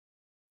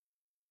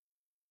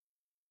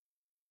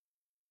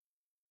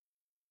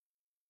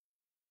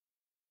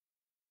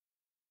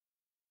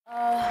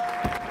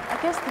I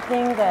guess the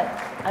thing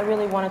that I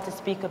really wanted to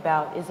speak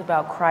about is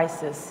about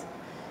crisis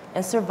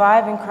and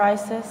surviving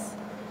crisis.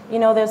 You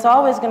know, there's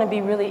always going to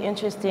be really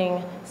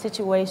interesting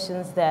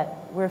situations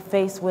that we're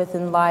faced with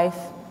in life,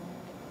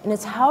 and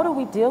it's how do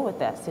we deal with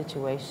that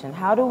situation?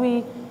 How do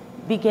we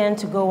begin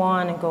to go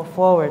on and go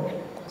forward?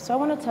 So I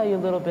want to tell you a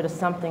little bit of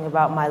something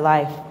about my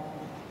life.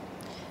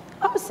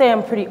 I would say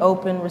I'm pretty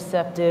open,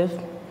 receptive,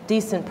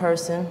 decent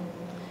person.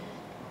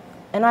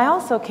 And I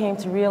also came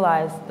to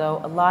realize,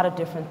 though, a lot of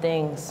different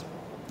things.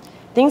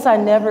 Things I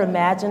never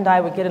imagined I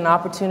would get an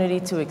opportunity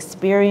to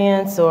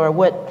experience or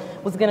what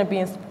was going to be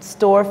in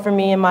store for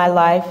me in my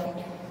life.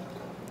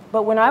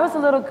 But when I was a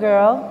little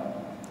girl,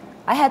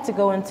 I had to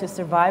go into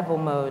survival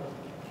mode.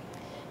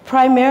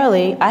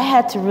 Primarily, I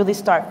had to really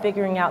start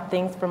figuring out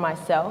things for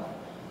myself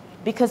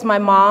because my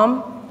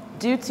mom,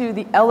 due to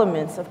the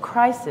elements of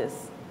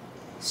crisis,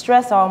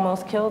 stress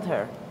almost killed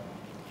her.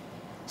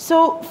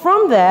 So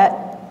from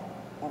that,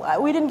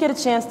 we didn't get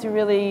a chance to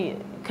really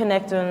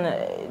connect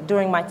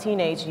during my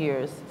teenage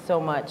years so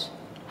much.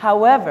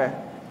 However,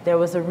 there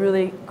was a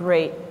really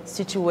great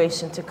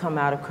situation to come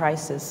out of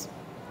crisis.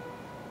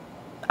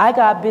 I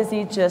got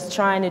busy just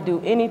trying to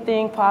do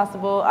anything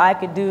possible I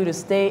could do to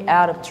stay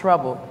out of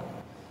trouble.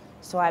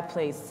 So I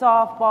played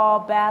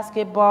softball,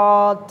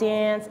 basketball,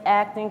 dance,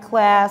 acting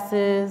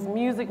classes,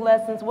 music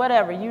lessons,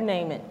 whatever, you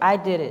name it. I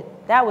did it.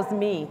 That was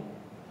me.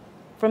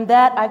 From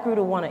that, I grew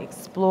to want to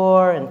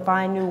explore and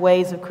find new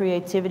ways of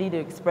creativity to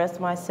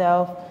express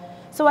myself.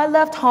 So I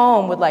left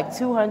home with like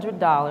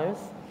 $200.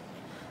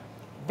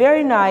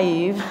 Very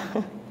naive.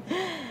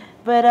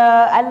 But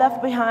I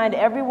left behind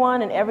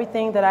everyone and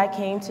everything that I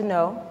came to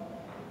know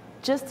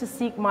just to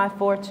seek my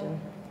fortune.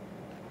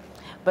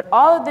 But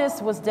all of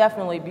this was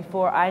definitely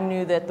before I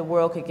knew that the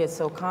world could get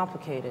so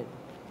complicated.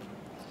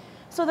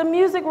 So the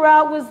music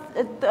route was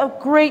a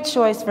great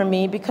choice for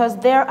me because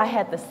there I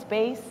had the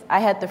space, I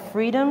had the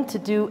freedom to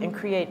do and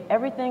create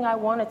everything I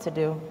wanted to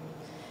do.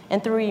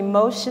 And through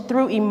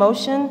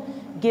emotion,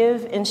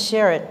 give and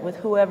share it with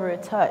whoever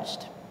it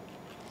touched.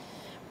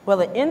 Well,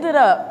 it ended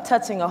up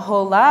touching a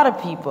whole lot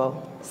of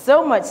people,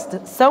 so much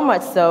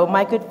so,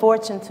 my good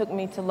fortune took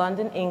me to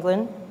London,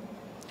 England,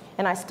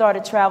 and I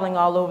started traveling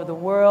all over the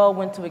world,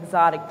 went to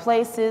exotic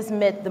places,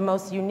 met the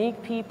most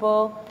unique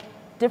people,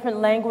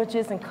 different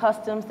languages and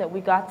customs that we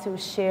got to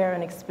share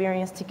and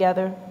experience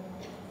together.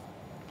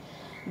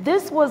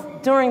 This was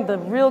during the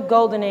real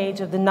golden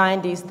age of the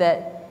 90s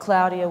that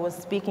Claudia was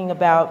speaking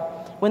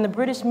about, when the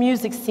British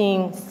music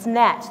scene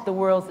snatched the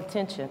world's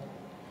attention,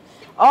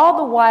 all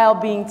the while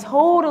being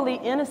totally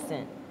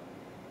innocent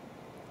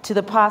to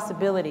the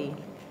possibility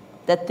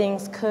that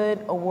things could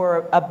or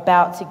were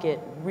about to get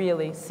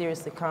really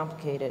seriously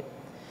complicated.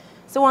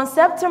 So on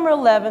September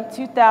 11,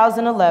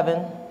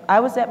 2011, I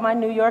was at my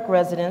New York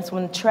residence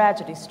when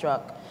tragedy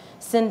struck.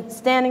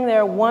 Standing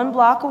there one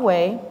block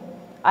away,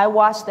 I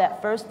watched that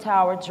first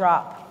tower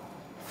drop,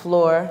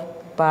 floor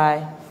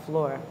by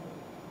floor.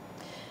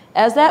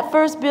 As that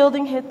first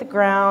building hit the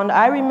ground,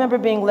 I remember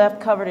being left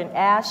covered in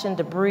ash and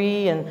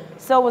debris, and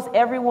so was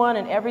everyone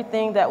and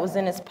everything that was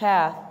in its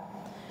path.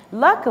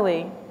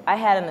 Luckily, I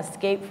had an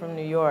escape from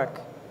New York.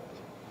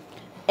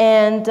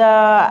 And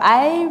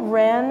I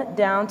ran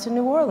down to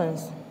New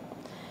Orleans.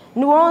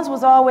 New Orleans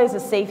was always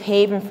a safe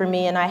haven for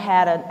me, and I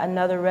had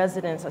another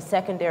residence, a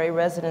secondary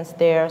residence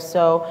there.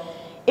 So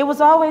it was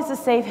always a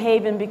safe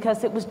haven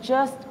because it was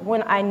just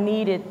when I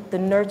needed the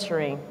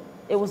nurturing.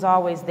 It was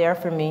always there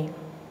for me.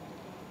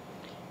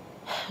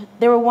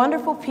 There were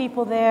wonderful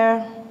people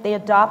there. They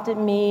adopted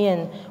me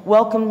and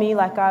welcomed me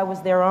like I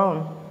was their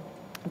own.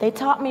 They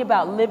taught me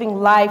about living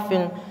life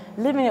and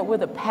living it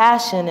with a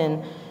passion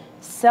and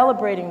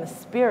celebrating the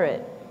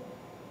spirit.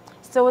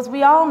 So as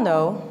we all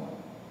know,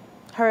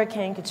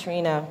 Hurricane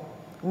Katrina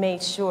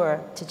made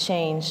sure to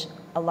change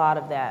a lot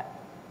of that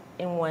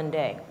in one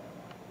day.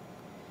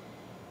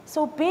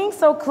 So being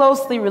so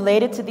closely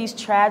related to these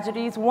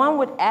tragedies, one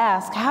would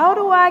ask, how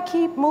do I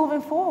keep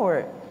moving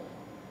forward?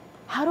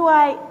 How do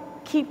I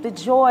keep the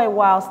joy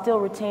while still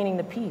retaining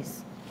the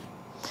peace?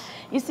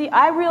 You see,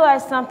 I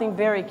realized something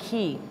very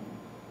key.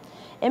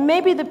 And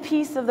maybe the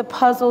piece of the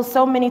puzzle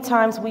so many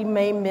times we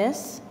may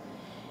miss,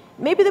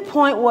 maybe the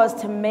point was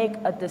to make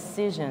a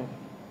decision.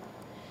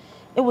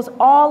 It was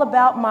all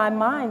about my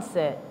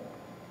mindset.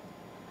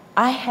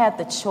 I had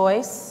the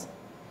choice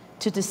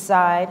to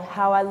decide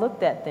how I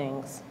looked at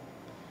things.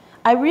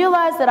 I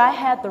realized that I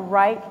had the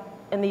right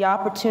and the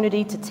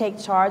opportunity to take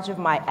charge of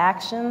my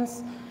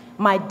actions,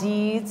 my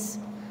deeds,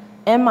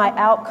 and my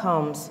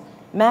outcomes,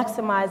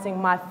 maximizing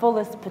my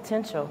fullest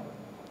potential.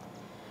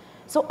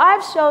 So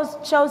I've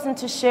chosen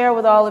to share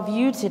with all of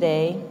you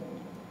today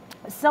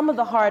some of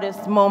the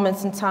hardest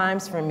moments and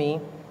times for me,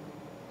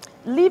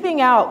 leaving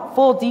out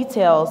full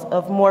details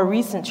of more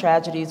recent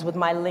tragedies with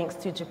my links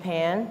to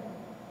Japan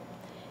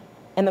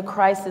and the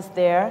crisis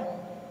there.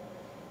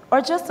 Or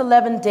just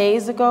 11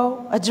 days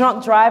ago, a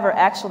drunk driver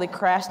actually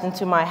crashed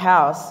into my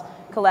house,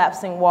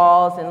 collapsing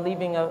walls and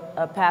leaving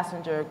a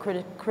passenger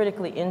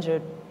critically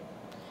injured.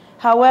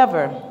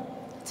 However,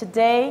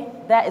 today,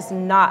 that is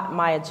not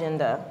my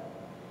agenda.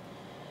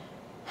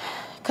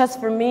 Because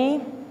for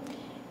me,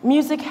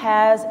 music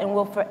has and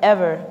will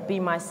forever be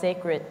my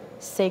sacred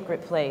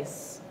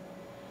place.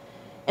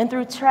 And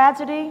through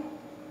tragedy,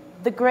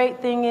 the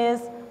great thing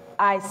is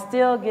I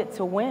still get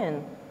to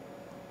win.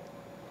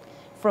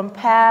 From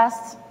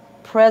past,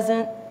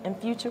 present, and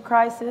future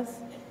crises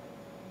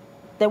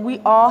that we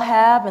all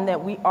have and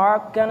that we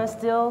are gonna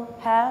still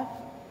have,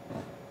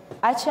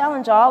 I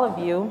challenge all of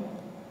you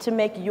to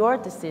make your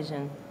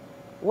decision.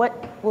 What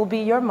will be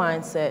your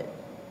mindset?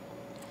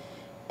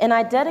 And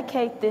I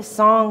dedicate this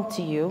song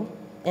to you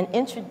and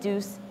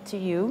introduce to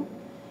you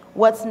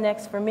what's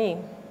next for me.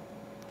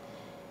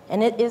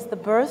 And it is the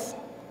birth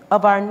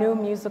of our new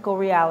musical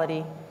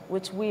reality,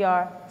 which we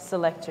are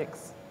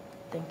Celectrixx.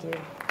 Thank you.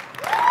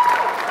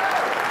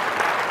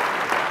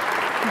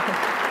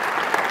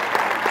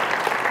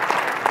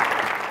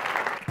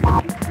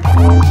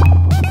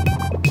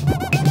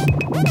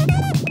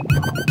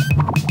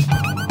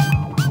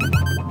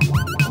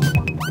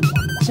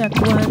 Check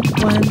 1,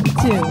 1,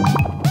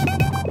 2.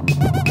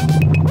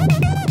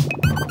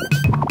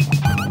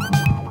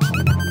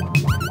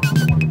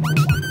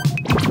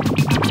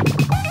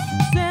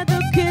 Said the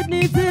kid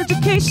needs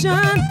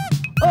education.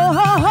 Oh,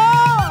 ho, ho.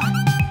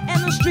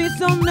 And the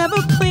streets are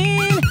never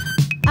clean.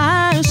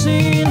 I've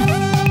seen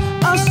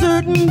a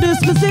certain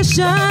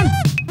disposition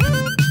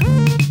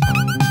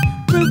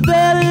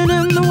prevailing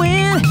in the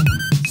wind.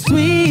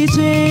 Sweet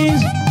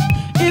change.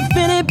 If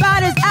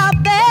anybody's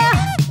out there,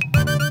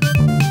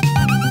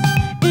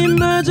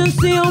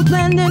 emergency on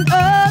planet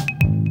Earth.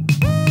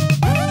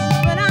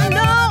 But I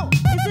know,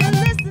 is it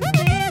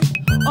listening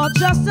or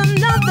just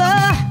another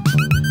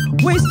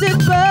wasted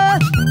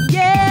birth?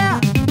 Yeah.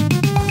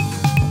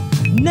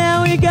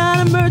 Now we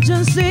got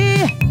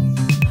emergency.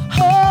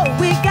 Oh,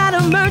 we got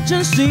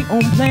emergency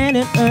on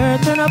planet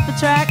Earth. Turn up the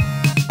track.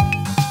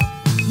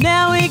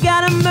 Now we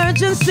got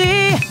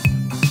emergency.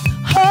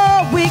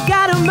 Oh, we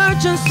got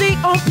emergency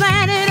on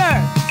planet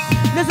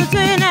Earth. Listen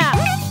to you now.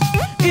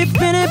 If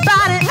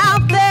anybody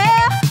out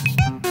there,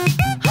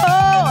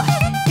 oh,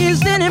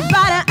 is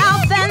anybody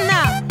out there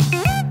now?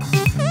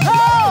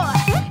 Oh,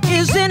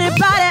 is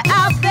anybody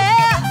out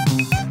there?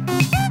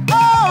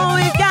 Oh,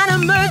 we got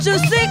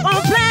emergency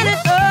on planet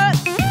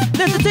Earth.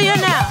 Listen to you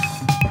now.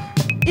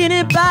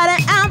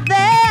 Anybody out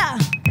there?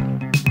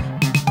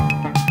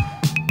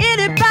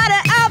 Anybody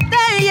out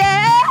there,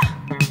 yeah?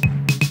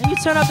 And you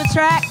turn up the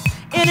track.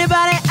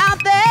 Anybody out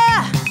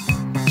there?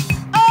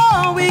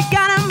 Oh, we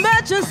got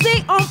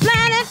emergency on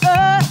planet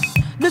Earth.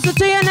 Listen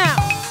to you now.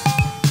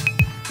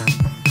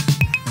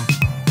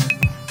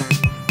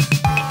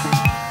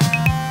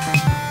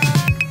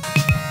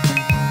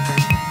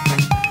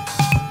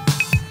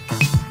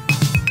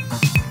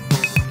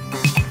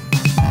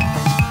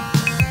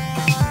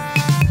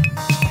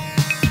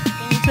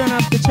 Can you turn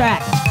up the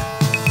track?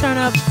 Turn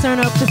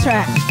up the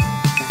track.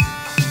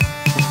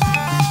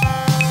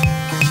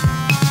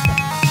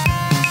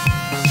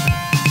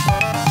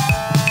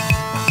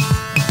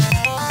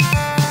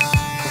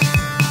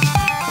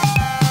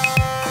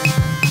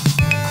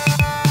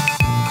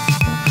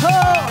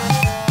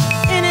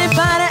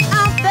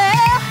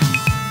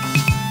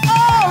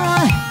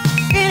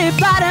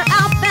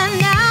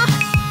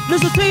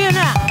 Listen to you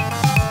now.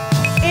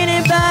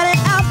 Anybody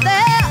out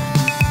there?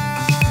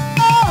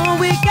 Oh,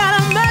 we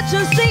got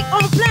emergency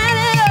on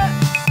planet Earth.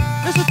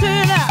 Listen to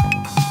you now.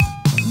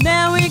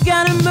 Now we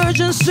got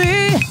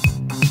emergency.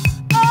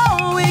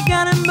 Oh, we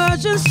got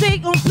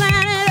emergency on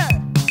planet Earth.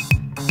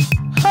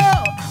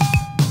 Oh,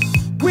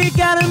 we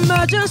got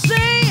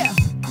emergency.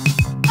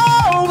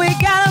 Oh, we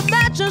got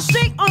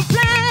emergency on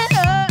planet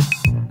Earth.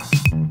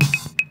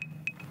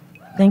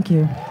 Thank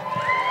you.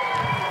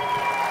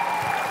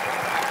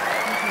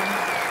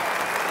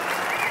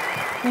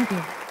 Thank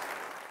you.